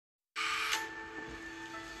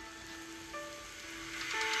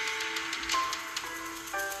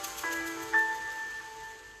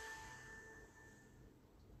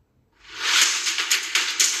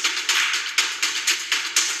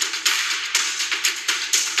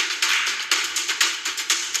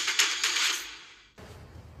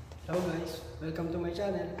Welcome to my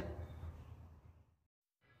channel.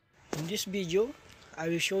 In this video, I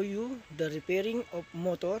will show you the repairing of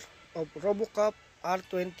motor of Coupe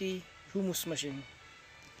R20 Humus machine.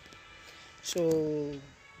 So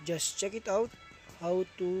just check it out how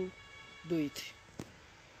to do it.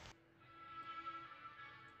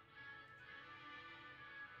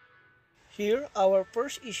 Here our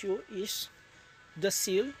first issue is the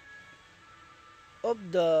seal of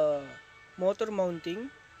the motor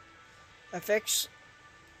mounting affects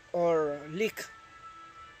or leak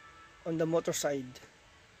on the motor side,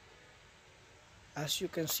 as you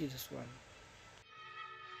can see this one.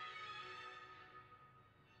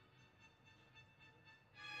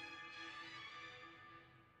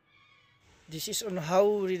 This is on how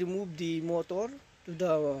we remove the motor to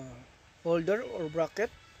the holder or bracket.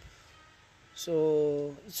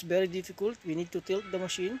 So it's very difficult. We need to tilt the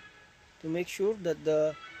machine to make sure that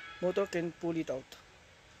the motor can pull it out.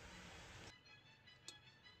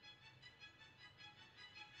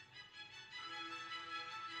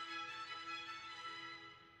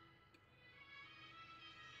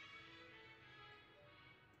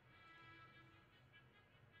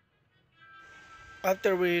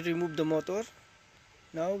 After we remove the motor,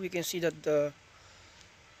 now we can see that the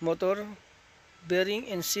motor bearing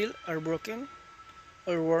and seal are broken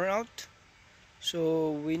or worn out.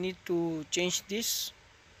 So we need to change this.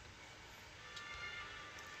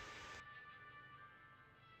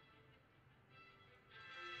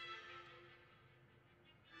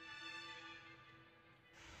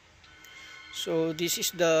 So this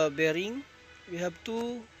is the bearing. We have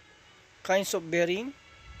two kinds of bearing.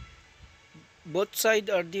 Both sides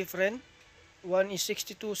are different. One is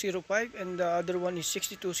 6205 and the other one is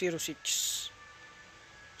 6206.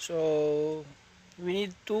 So we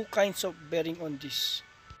need two kinds of bearing on this.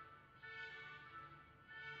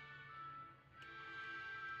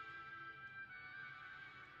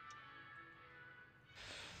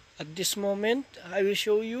 At this moment, I will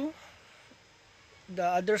show you the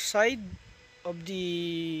other side of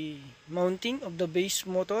the mounting of the base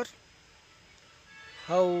motor.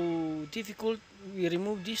 How difficult we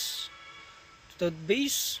remove this to the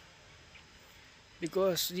base,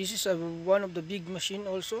 because this is one of the big machine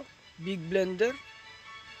also, big blender.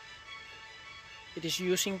 It is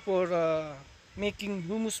using for making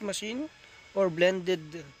humus machine or blended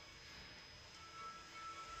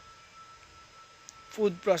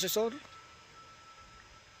food processor.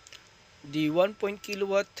 The 1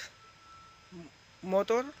 kilowatt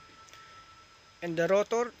motor and the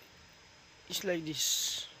rotor is like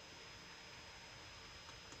this.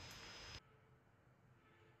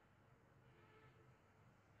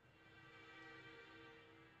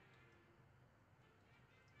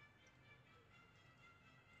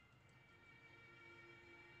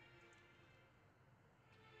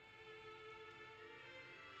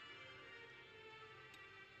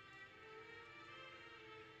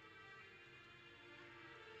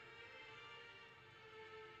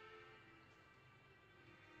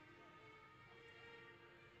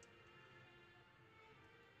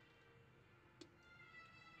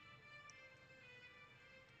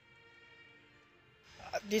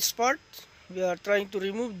 At this part, we are trying to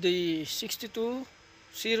remove the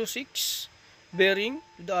 6206 bearing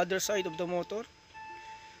to the other side of the motor,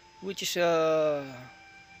 which is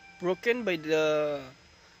broken by the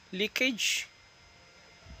leakage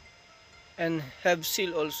and have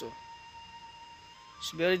seal also.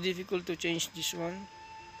 It's very difficult to change this one.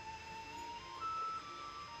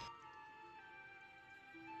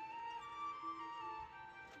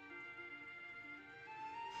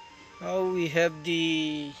 Now we have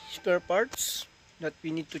the spare parts that we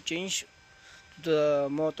need to change to the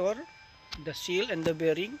motor, the seal and the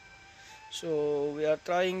bearing. So we are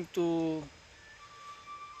trying to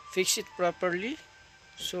fix it properly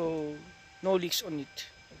so no leaks on it.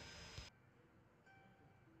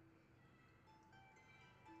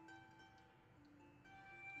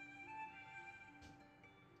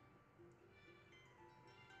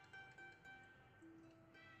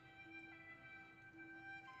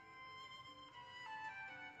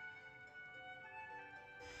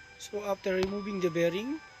 So after removing the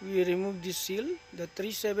bearing, we remove this seal, the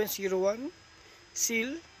 3701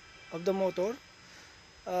 seal of the motor.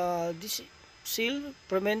 This seal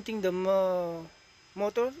preventing the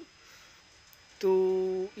motor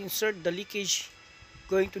to insert the leakage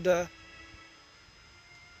going to the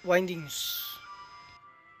windings.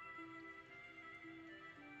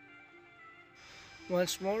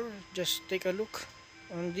 Once more, just take a look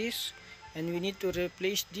on this, and we need to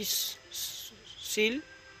replace this seal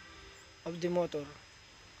of the motor.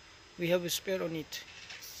 We have a spare on it.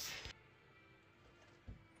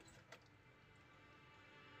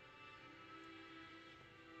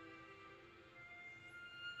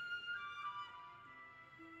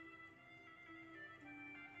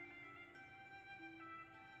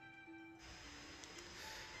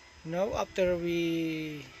 Now after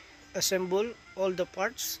we assemble all the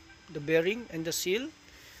parts, the bearing and the seal,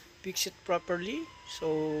 fix it properly,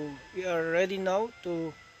 so we are ready now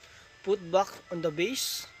to put back on the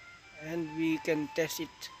base and we can test it.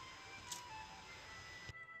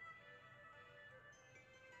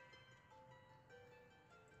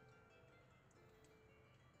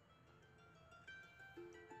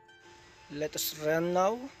 Let us run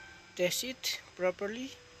now, test it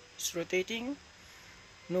properly. It's rotating,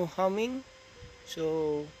 no humming,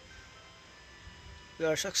 so we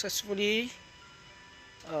are successfully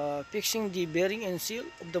fixing the bearing and seal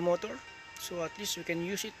of the motor, so at least we can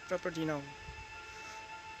use it properly now.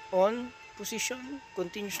 On position,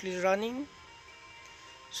 continuously running,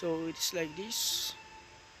 so it's like this,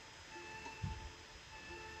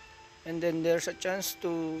 and then there's a chance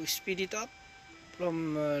to speed it up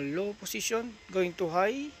from low position going to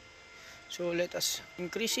high, so let us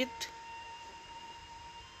increase it,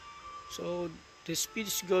 so the speed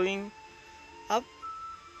is going up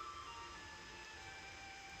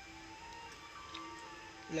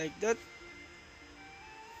like that.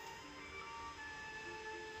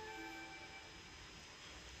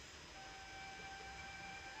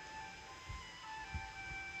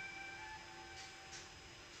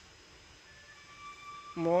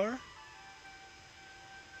 More,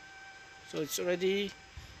 so it's already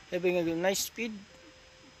having a nice speed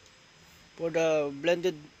for the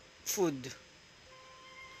blended food.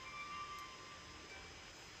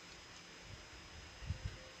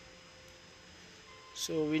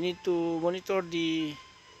 So we need to monitor the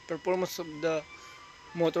performance of the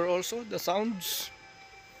motor, also the sounds,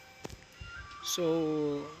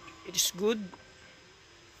 so it is good.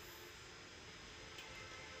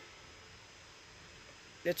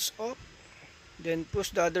 Let's off, then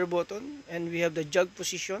push the other button and we have the jug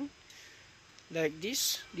position like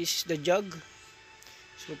this. This is the jug,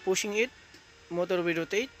 so pushing it, motor will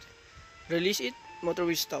rotate, release it, motor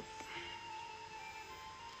will stop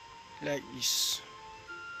like this.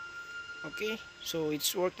 Okay, so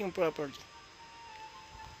it's working properly.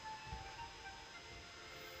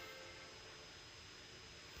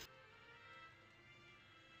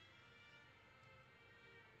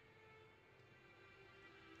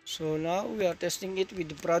 So now we are testing it with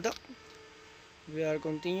the product. We are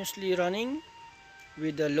continuously running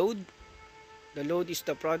with the load. The load is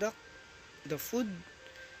the product, the food.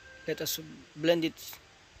 Let us blend it.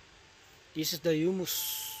 This is the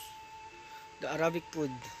humus, the Arabic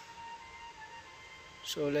food.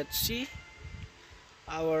 So let's see.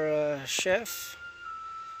 Our chef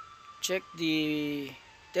check the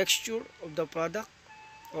texture of the product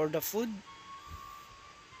or the food.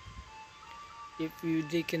 If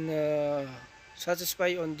they can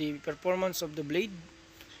satisfy on the performance of the blade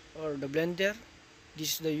or the blender,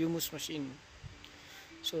 this is the humus machine.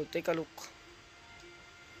 So take a look.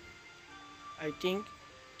 I think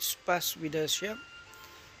it's passed with the chef.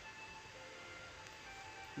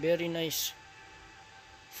 Very nice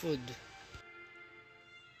food.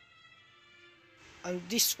 On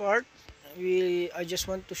this part, I just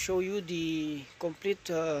want to show you the complete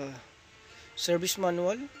service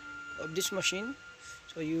manual of this machine,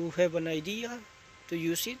 so you have an idea to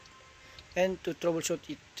use it and to troubleshoot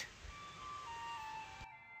it.